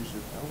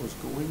Massachusetts, I was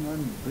going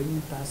on bringing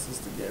pastors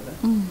together,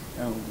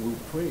 and we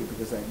prayed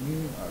because I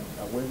knew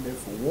I went there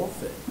for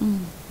warfare.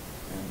 And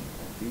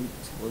indeed,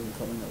 she wasn't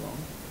coming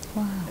along.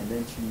 Wow. And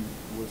then she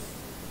was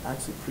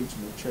actually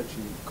preaching in church.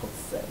 She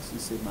confessed. She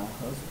said, "My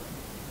husband,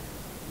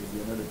 if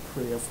you're not a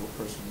prayerful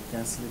person, you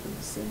can't sleep in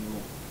the same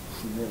room."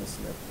 She never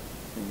slept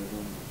in the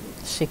room with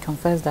me. She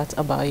confessed that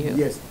about you.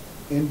 Yes,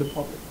 in the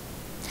public.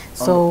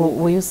 So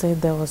will you say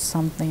there was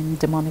something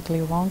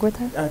demonically wrong with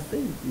her? I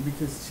think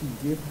because she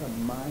gave her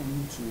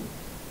mind to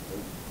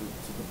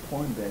the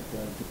point that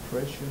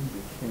depression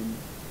became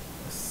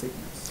a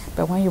sickness.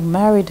 But when you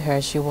married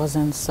her, she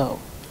wasn't so.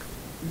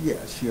 Yeah,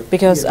 she appeared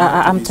Because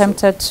not to I'm be so.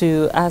 tempted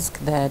to ask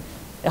that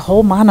a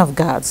whole man of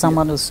God,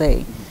 someone will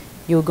say,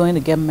 you're going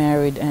to get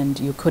married and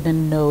you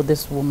couldn't know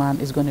this woman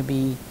is going to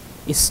be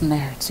a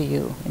snare to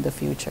you in the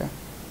future.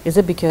 Is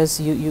it because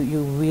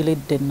you really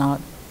did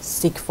not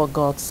seek for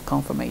God's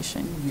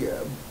confirmation?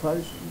 Yeah,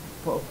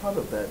 part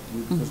of that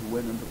because we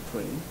went into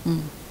praying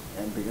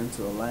and began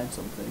to align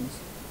some things.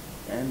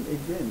 And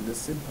again, the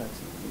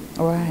sympathy.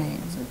 Right.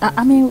 Sympathy.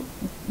 I mean,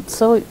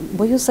 so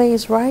will you say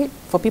it's right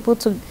for people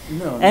to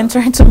No, enter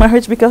into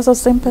marriage because of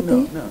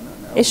sympathy? No.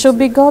 It should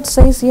be God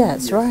says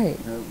yes, right?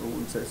 No, I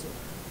wouldn't say so.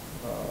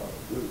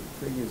 The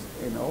thing is,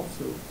 and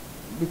also,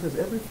 because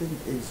everything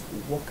is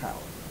work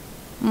out.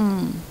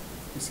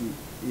 You see,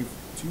 if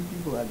two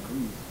people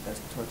agree as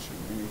touching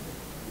anything,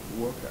 it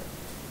work out.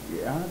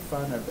 Yeah, I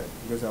found out that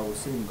because I was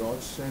saying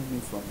God sent me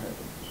from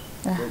heaven.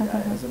 But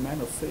as a man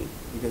of faith,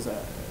 because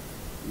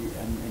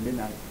and then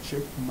I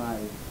checked my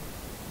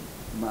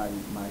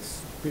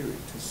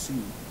spirit to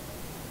see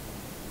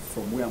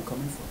from where I'm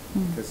coming from.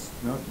 Because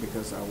not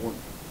because I want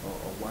a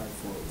wife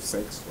for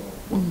sex or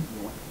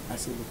what. I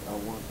said, look, I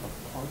want a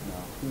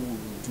partner who will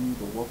do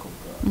the work of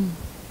God.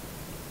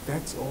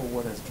 That's all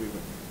what has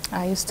driven me.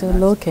 Are you still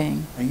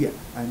looking? And yeah,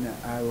 and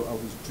I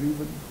was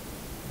driven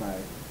by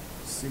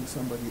seeing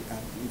somebody,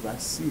 and if I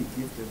see a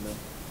gift in them,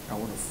 I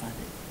want to find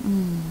it.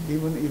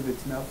 Even if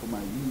it's not for my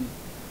youth,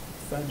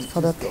 find it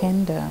For the just go.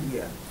 kingdom.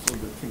 Yeah, for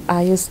the kingdom.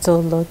 Are you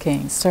still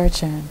looking,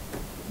 searching?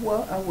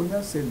 Well, I would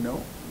not say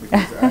no,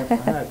 because I've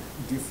had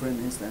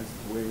different instances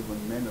where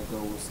even men of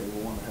God will say,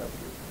 we want to help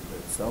you.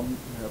 But some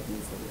help me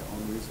for their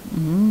own reason.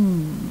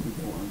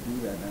 People want to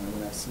do that, and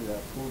when I see that,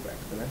 I pull back.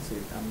 But I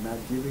say, I'm not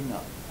giving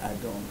up. I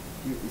don't.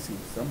 You see,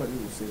 somebody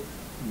will say,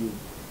 you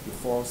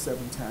fall 7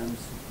 times,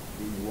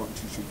 you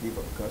should give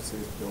up. God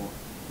says, don't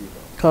give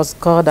up. Because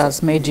God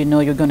has made you know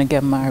you're going to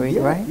get married,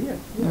 right? Yeah,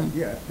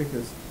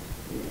 because,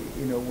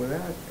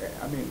 without,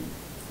 I mean,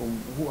 from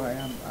who I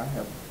am, I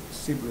have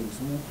siblings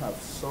who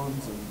have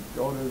sons and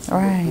daughters who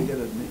are bigger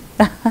than me.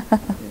 I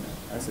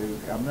say,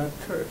 I'm not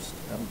cursed,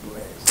 I'm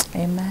blessed.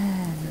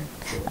 Amen.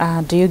 Okay,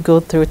 so Do you go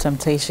through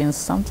temptations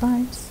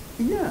sometimes?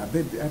 yeah,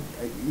 but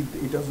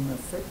it doesn't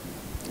affect me.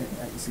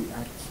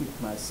 I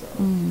keep myself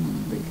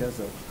because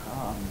of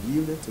how I'm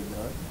yielded to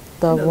God.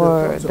 The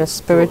word, the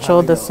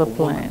spiritual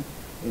discipline.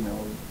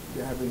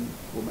 Having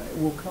woman, it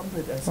will come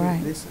with, I say,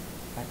 listen,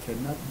 I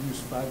cannot use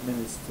 5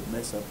 minutes to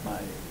mess up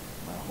my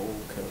whole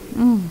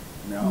career.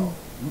 No,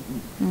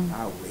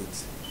 I'll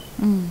wait.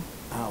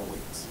 I'll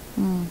wait.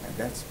 And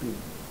that's been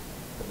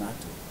the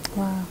matter.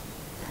 Wow.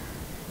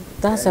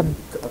 That's a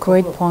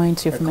great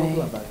point you've made.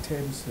 A couple of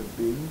attempts have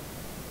been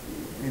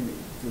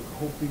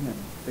hoping and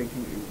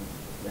thinking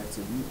that's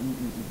it.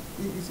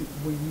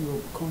 When you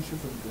are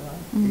conscious of God,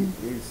 it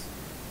is,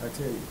 I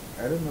tell you,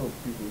 I don't know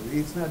people,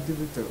 it's not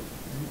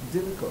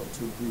difficult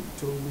to be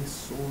totally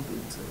sold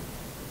into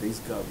this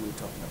God we're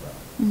talking about.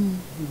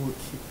 He will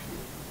keep you.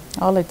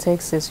 All it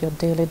takes is your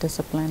daily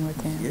discipline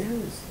with Him.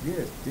 Yes,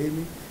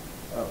 daily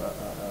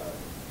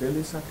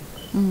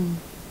sacrifice.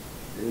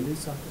 Daily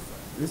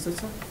sacrifice. It's a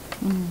sacrifice.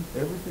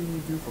 Everything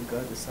you do for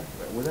God is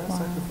sacrifice. Without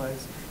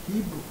sacrifice,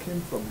 He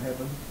came from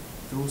heaven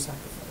through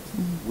sacrifice.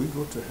 We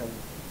go to heaven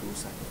through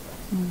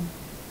sacrifice.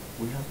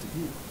 We have to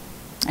give.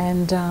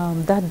 And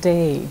that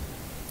day,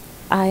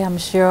 I am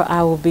sure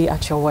I will be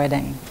at your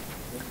wedding.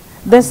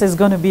 This is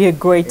going to be a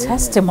great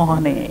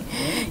testimony.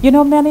 You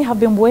know, many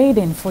have been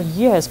waiting for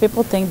years.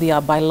 People think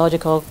their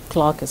biological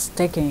clock is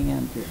ticking,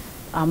 and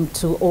I'm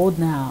too old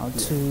now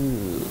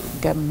to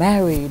get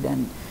married.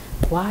 And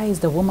why is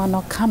the woman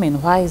not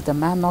coming? Why is the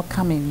man not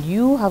coming?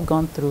 You have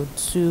gone through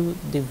 2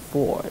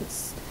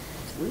 divorces.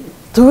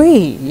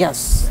 3,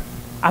 yes.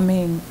 I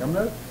mean, I'm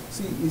not.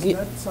 See, it's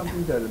not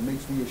something that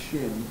makes me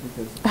ashamed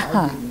because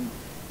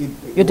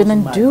you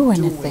didn't do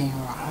anything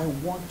wrong. I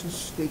want to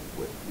stick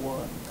with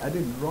one. I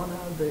didn't run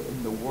out there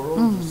in the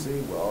world to say,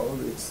 well,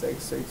 it's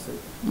sex.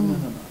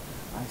 No.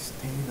 I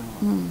stayed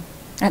on.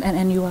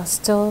 And you are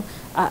still,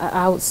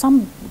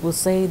 some will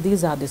say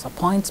these are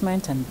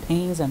disappointment and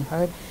pains and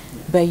hurt,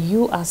 But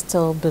you are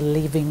still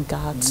believing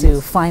God to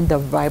Yes. find the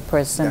right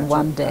person That's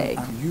one right. day.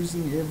 I'm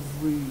using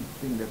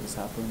everything that has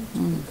happened to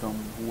become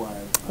who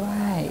I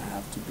Right.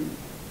 have to be.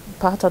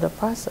 Part of the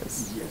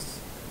process. Yes.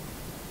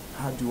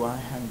 How do I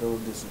handle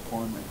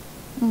disappointment,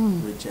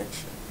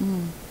 rejection?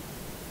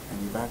 And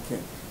if I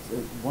can, so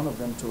one of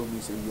them told me,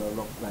 "Say you are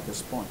like a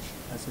sponge."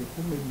 I said,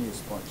 "Who made me a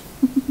sponge?"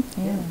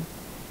 Yeah.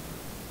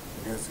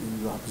 Because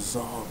you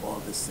absorb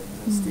all these things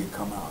and still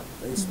come out.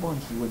 A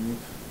sponge, when you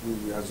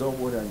absorb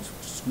water and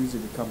squeeze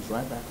it, it comes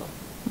right back up.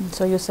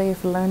 So you say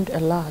you've learned a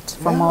lot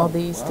from Yeah, all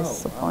these wow,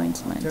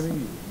 disappointments. I'm telling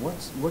you,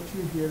 what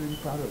you're hearing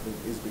part of it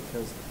is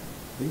because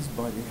this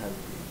body has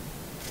been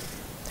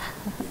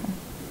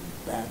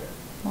battered.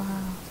 Wow.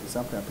 So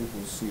sometimes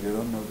people see, they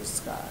don't know the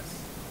scars.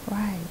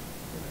 Right.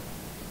 You know.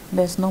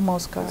 There's no more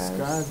The scars.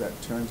 scars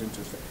that turns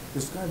into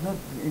the scars, not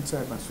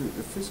inside my spirit,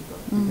 the physical,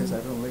 because I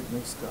don't like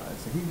no scars.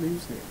 He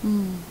lives there.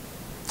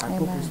 I Amen.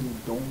 purposely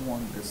don't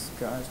want the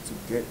scars to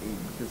get in,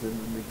 because then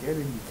when they get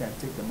in, you can't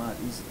take them out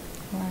easily.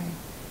 Right.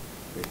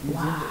 But he's in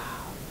Wow. there.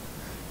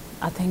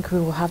 I think we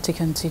will have to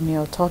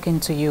continue talking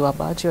to you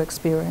about your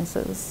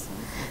experiences.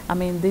 I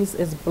mean, this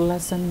is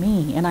blessing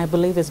me, and I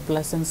believe it's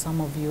blessing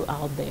some of you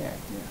out there.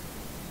 Yeah,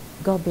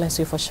 God bless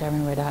you for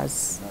sharing with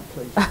us. my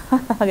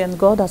pleasure. And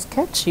God has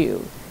kept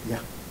you. Yeah,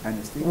 and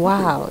it's still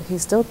Wow,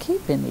 He's still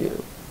keeping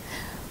you.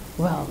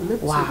 Well,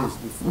 let me wow. say this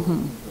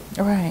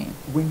before. Right.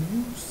 When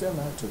you sell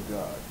out to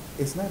God,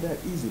 it's not that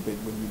easy, but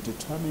when you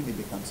determine, it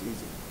becomes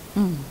easy.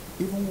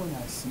 Even when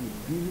I see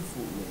a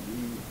beautiful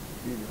lady,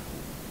 beautiful,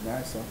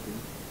 nice something,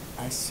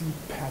 I see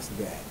past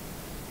that.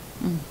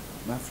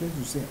 My friends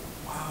will say,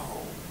 "Wow,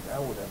 that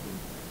would have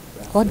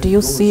been." What do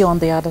you see on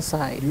the other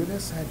side? The other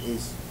side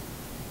is,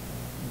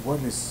 what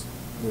is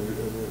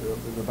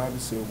the Bible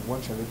says,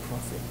 what shall it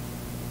profit?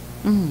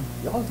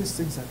 All these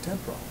things are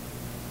temporal,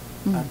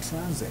 are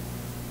transient.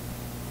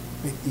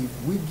 But if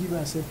we give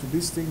ourselves to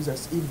these things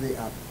as if they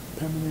are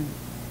permanent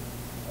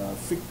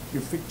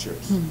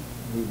fixtures,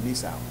 we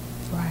miss out.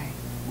 Right.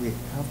 We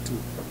have to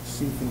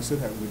see things so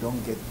that we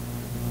don't get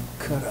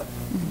caught up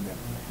in them.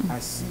 I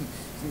see,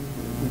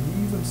 when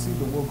you even see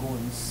the world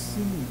going, you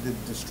see the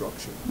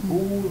destruction.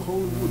 Oh,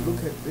 Hollywood,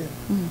 look at them.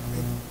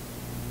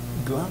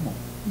 And glamour.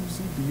 You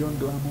see, beyond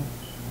glamour,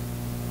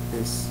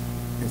 it's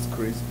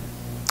crazy.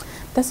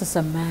 This is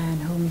a man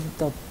whom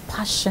the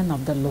passion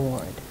of the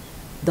Lord,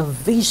 the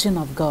vision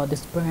of God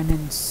is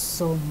burning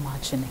so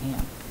much in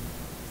him.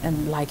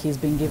 And like he's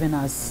been giving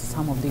us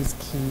some of these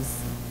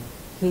keys,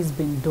 he's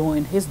been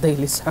doing his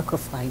daily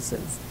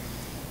sacrifices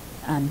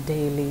and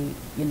daily,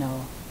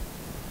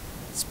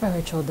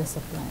 spiritual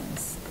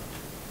disciplines.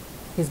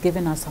 He's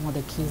given us some of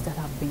the keys that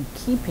have been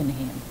keeping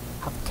him,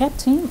 have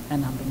kept him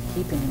and have been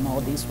keeping him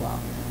all this while.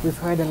 We've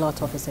heard a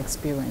lot of his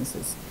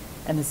experiences,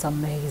 and it's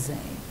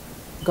amazing.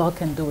 God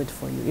can do it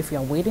for you. If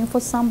you're waiting for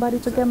somebody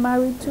to get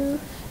married to,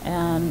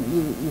 and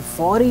you're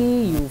 40,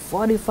 you're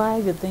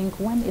 45, you think,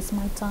 when is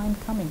my time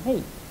coming?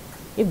 Hey,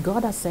 if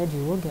God has said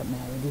you will get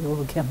married, you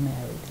will get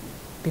married.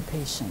 Be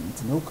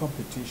patient. No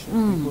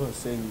competition. People are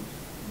saying,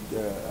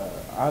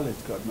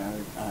 Alex got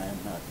married, I am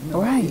not.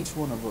 No, Right. each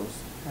one of us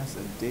has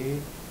a day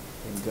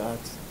in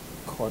God's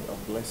court of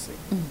blessing.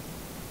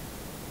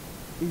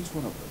 Each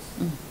one of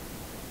us.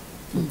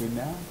 Could be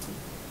now.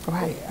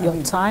 Right. I Your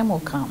mean, time will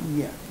come.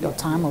 Yeah. Your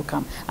time will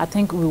come. I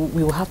think we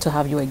will have to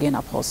have you again,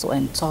 Apostle,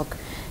 and talk,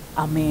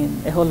 a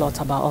whole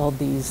lot about all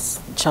these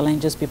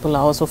challenges people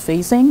are also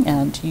facing,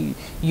 and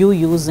you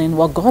using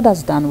what God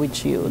has done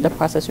with you, the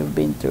process you've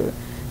been through,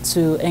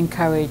 to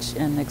encourage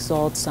and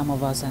exalt some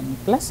of us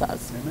and bless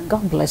us. Amen.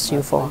 God bless you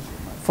My for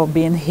pleasure.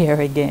 being here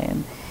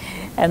again.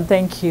 And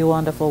thank you,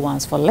 wonderful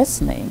ones, for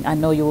listening. I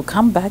know you will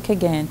come back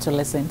again to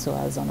listen to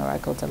us on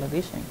Oracle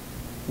Television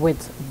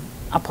with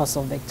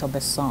Apostle Victor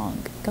Bessong.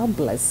 God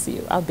bless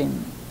you. I've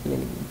been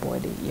Lily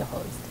Boydie, your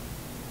host.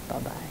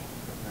 Bye-bye.